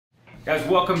Guys,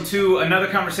 welcome to another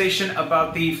conversation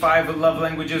about the 5 love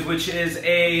languages, which is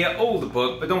a old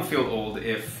book, but don't feel old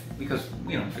because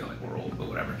we don't feel like we're old, but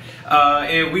whatever.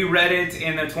 We read it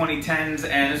in the 2010s,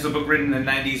 and this is a book written in the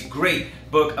 90s. Great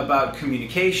book about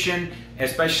communication,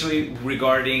 especially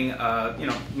regarding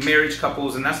marriage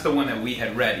couples, and that's the one that we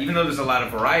had read, even though there's a lot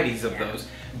of varieties of those.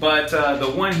 But the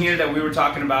one here that we were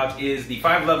talking about is the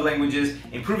 5 love languages,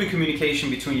 improving communication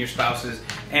between your spouses.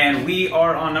 And we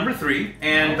are on number 3.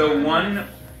 And we're on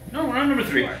number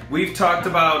 3. We've talked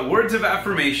about words of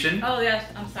affirmation. Oh yes,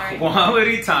 I'm sorry.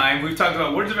 Quality time. We've talked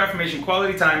about words of affirmation,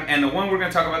 quality time, and the one we're going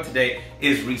to talk about today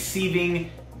is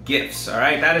receiving gifts. All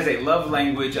right, that is a love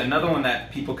language. Another one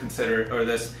that people consider, or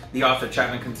the author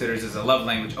Chapman considers, as a love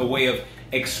language, a way of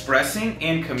expressing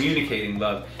and communicating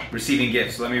love, receiving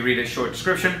gifts. So let me read a short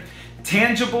description.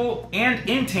 Tangible and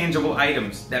intangible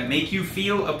items that make you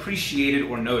feel appreciated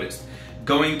or noticed.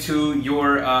 Going to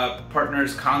your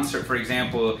partner's concert, for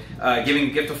example, giving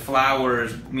a gift of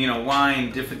flowers,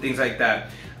 wine, different things like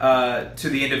that. To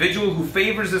the individual who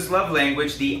favors this love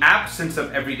language, the absence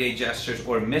of everyday gestures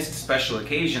or missed special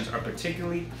occasions are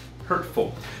particularly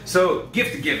hurtful. So,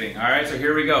 gift giving, all right, so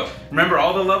here we go. Remember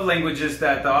all the love languages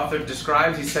that the author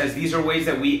describes. He says these are ways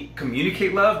that we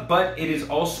communicate love, but it is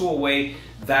also a way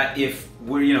that if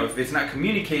it's not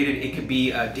communicated, it could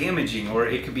be damaging, or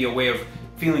it could be a way of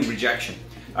feeling rejection.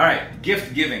 All right,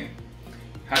 gift giving.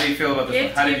 How do you feel about this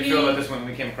one? How did you feel about this one when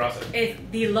we came across it? It's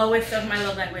the lowest of my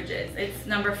love languages. It's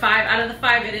number 5. Out of the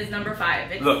 5, it is number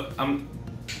 5. Look, I'm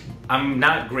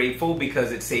not grateful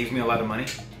because it saves me a lot of money.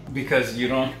 Because you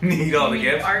don't need all the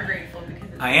gifts. You are grateful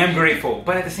because I am grateful,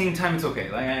 but at the same time, it's okay.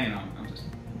 Like I'm just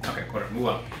okay. Whatever. Move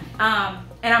on.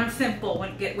 And I'm simple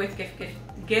with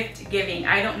gift giving.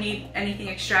 I don't need anything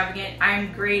extravagant.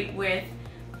 I'm great with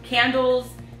candles,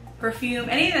 perfume,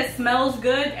 anything that smells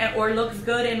good or looks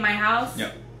good in my house.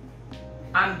 Yep.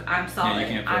 I'm solid.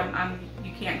 Yeah,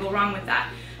 you can't go wrong with that.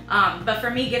 But for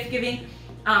me, gift giving.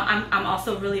 I'm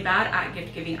also really bad at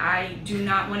gift giving. I do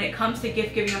not, when it comes to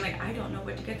gift giving, I'm like, I don't know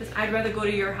what to get this. I'd rather go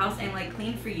to your house and like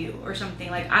clean for you or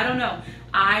something. Like, I don't know.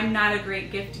 I'm not a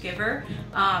great gift giver.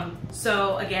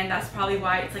 So again, that's probably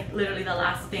why it's like literally the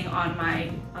last thing on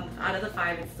out of the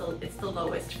 5, it's the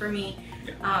lowest for me.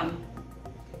 Yeah.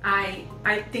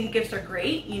 I think gifts are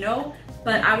great,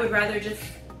 but I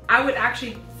would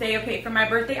actually say, okay, for my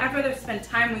birthday, I'd rather spend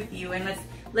time with you and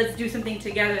let's do something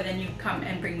together than you come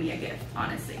and bring me a gift,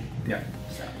 honestly. Yeah.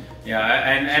 So. Yeah,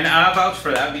 and I vouch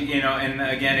for that, and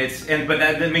again, but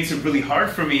that makes it really hard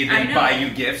for me to buy you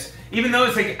gifts, even though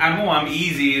it's like, I'm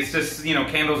easy, it's just,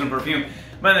 candles and perfume,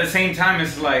 but at the same time,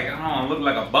 it's like, I look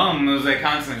like a bum. It was like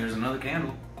constantly, there's another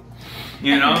candle.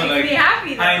 It makes me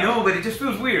happy, though. I know, but it just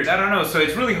feels weird. I don't know. So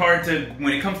it's really hard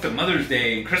when it comes to Mother's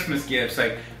Day and Christmas gifts,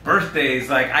 like birthdays,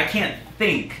 like I can't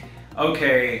think,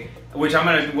 okay, which I'm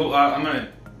gonna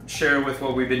share with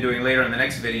what we've been doing later in the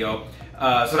next video.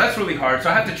 So that's really hard.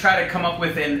 So I have to try to come up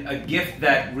with a gift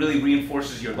that really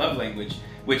reinforces your love language,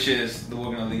 which is the one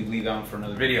we're gonna leave on for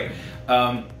another video.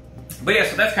 But yeah,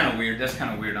 so that's kind of weird. That's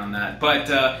kind of weird on that.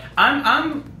 But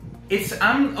I'm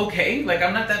okay. Like,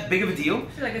 I'm not that big of a deal. I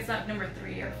feel like it's not number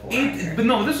 3 or 4. But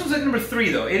no, this one's like number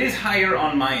 3 though. It is higher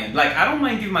on my end. Like, I don't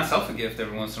mind giving myself a gift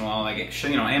every once in a while, like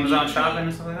Amazon shopping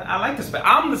and stuff like that. I like to spend.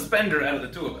 I'm the spender out of the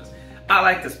 2 of us. I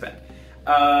like to spend.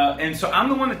 And so I'm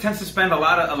the one that tends to spend a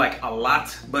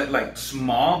lot, but like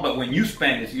small. But when you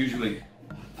spend, it's usually,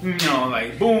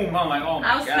 like boom. I'm like, oh my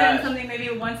I'll spend something maybe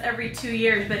once every 2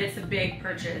 years, but it's a big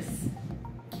purchase.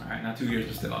 All right, not 2 years,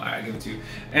 but still, I give it to you.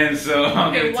 And so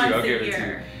I'll give it to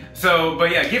you. So,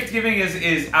 but yeah, gift giving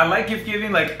is I like gift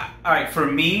giving. Like, all right, for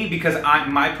me, because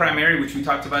my primary, which we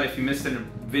talked about if you missed in the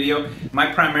video,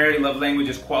 my primary love language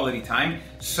is quality time.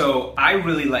 So I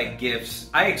really like gifts.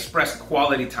 I express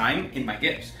quality time in my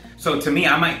gifts. So to me,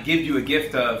 I might give you a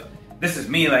gift of, this is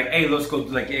me, like, hey, let's go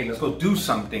do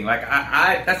something. Like,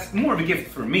 that's more of a gift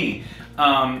for me.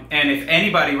 And if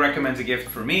anybody recommends a gift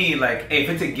for me, like, hey, if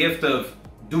it's a gift of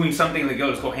doing something, like, yo,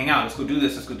 let's go hang out, let's go do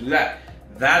this, let's go do that.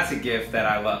 That's a gift that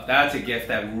I love. That's a gift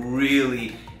that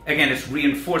really, again, it's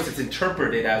reinforced, it's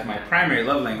interpreted as my primary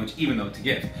love language, even though it's a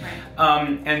gift.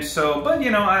 Right. And so, but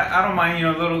I don't mind,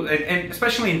 little, and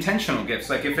especially intentional gifts.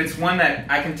 Like if it's one that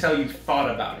I can tell you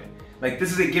thought about it. Like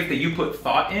this is a gift that you put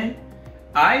thought in.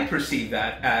 I perceive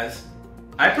that as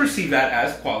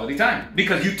quality time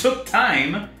because you took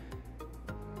time.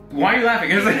 Why are you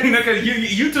laughing? It's like, because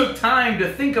you took time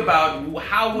to think about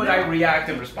how would I react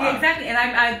and respond. Exactly, and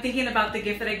I'm thinking about the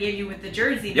gift that I gave you with the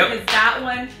jersey because that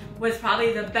one was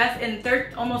probably the best in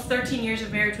almost 13 years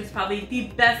of marriage was probably the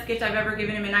best gift I've ever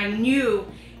given him, and I knew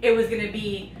it was gonna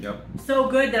be so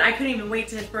good that I couldn't even wait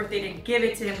to his birthday to give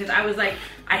it to him, because I was like,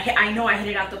 I know I hit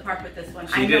it out the park with this one.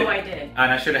 I did.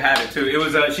 And I should have had it too. It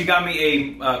was she got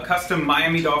me a custom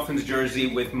Miami Dolphins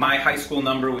jersey with my high school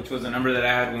number, which was a number that I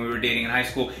had when we were dating in high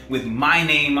school, with my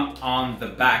name on the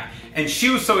back. And she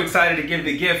was so excited to give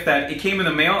the gift that it came in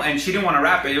the mail, and she didn't want to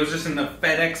wrap it. It was just in the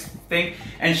FedEx thing,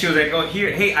 and she was like, "Oh,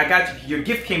 here, hey, I got your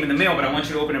gift came in the mail, but I want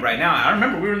you to open it right now." I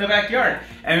remember we were in the backyard,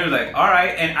 and we were like, "All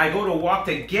right." And I go to walk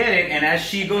to get it, and as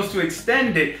she goes to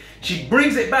extend it, she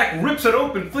brings it back, rips it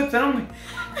open, flips it on me.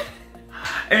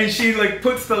 And she like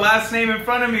puts the last name in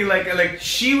front of me, like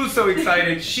she was so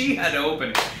excited she had to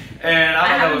open it. And I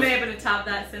haven't been able to top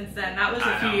that since then. That was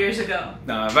a few years ago.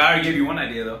 No, but I already gave you one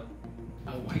idea though.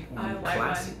 A white one,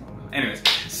 classic. Anyways,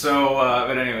 so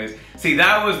but anyways, see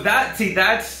that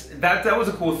was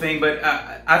a cool thing. But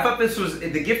I thought this was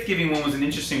the gift giving one was an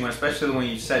interesting one, especially the one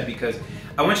you said, because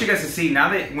I want you guys to see now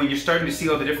that when you're starting to see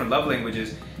all the different love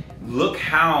languages, look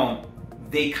how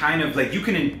they kind of like you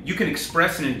can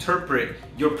express and interpret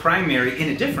your primary in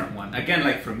a different one. Again,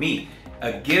 like for me,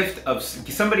 a gift of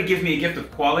somebody gives me a gift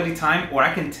of quality time, or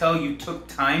I can tell you took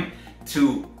time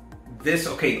to this.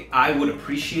 Okay, I would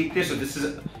appreciate this, or this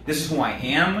is who I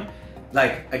am.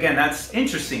 Like again, that's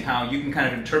interesting how you can kind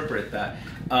of interpret that.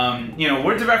 You know,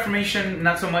 words of affirmation,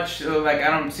 not so much. Like I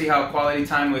don't see how quality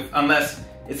time with unless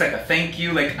it's like a thank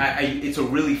you. Like it's a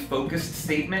really focused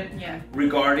statement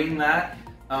regarding that.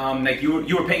 Like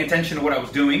you were paying attention to what I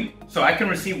was doing, so I can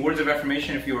receive words of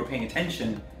affirmation if you were paying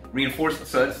attention, reinforced.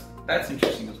 So that's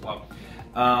interesting as well.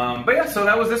 But yeah, so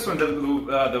that was this one.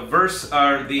 The verse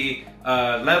are the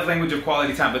love language of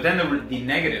quality time. But then the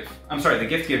negative. I'm sorry, the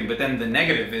gift giving. But then the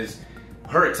negative is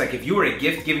hurts. Like if you were a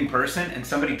gift giving person and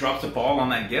somebody drops a ball on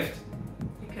that gift,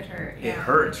 it could hurt. It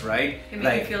hurts, right? It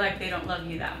makes you feel like they don't love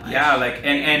you that much. Yeah, like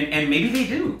and maybe they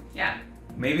do. Yeah.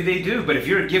 Maybe they do, but if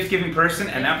you're a gift-giving person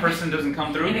and that person doesn't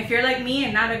come through... And if you're like me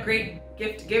and not a great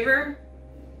gift giver,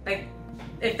 like,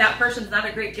 if that person's not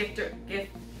a great gift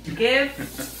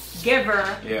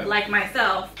giver like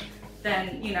myself,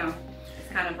 then, you know,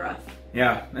 it's kind of rough.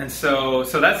 Yeah, and so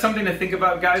that's something to think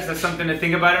about, guys. That's something to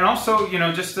think about. And also, you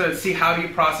know, just to see how do you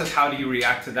process, how do you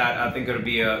react to that. I think it'll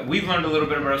be we've learned a little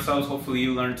bit about ourselves. Hopefully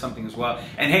you learned something as well.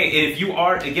 And hey, if you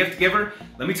are a gift giver,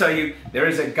 let me tell you, there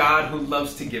is a God who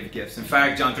loves to give gifts. In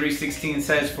fact, John 3:16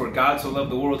 says, "For God so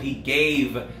loved the world, he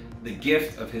gave the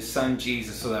gift of his son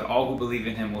Jesus, so that all who believe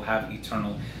in him will have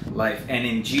eternal life." And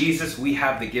in Jesus, we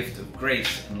have the gift of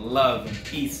grace and love and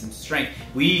peace and strength.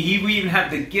 We even have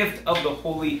the gift of the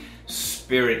Holy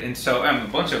Spirit. And so a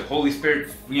bunch of Holy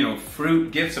Spirit, you know,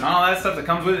 fruit, gifts, and all that stuff that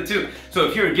comes with it too. So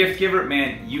if you're a gift giver,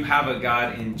 man, you have a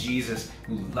God in Jesus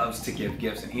who loves to give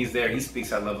gifts, and he's there. He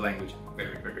speaks our love language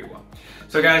very, very well.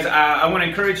 So guys, I want to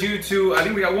encourage you to, I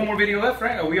think we got one more video left,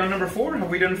 right? Are we on number 4? Have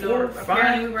we done 4?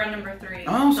 Apparently we were on number 3.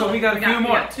 Oh, so we got a few more. We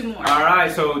got 2 more. All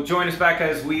right, so join us back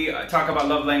as we talk about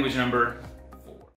love language number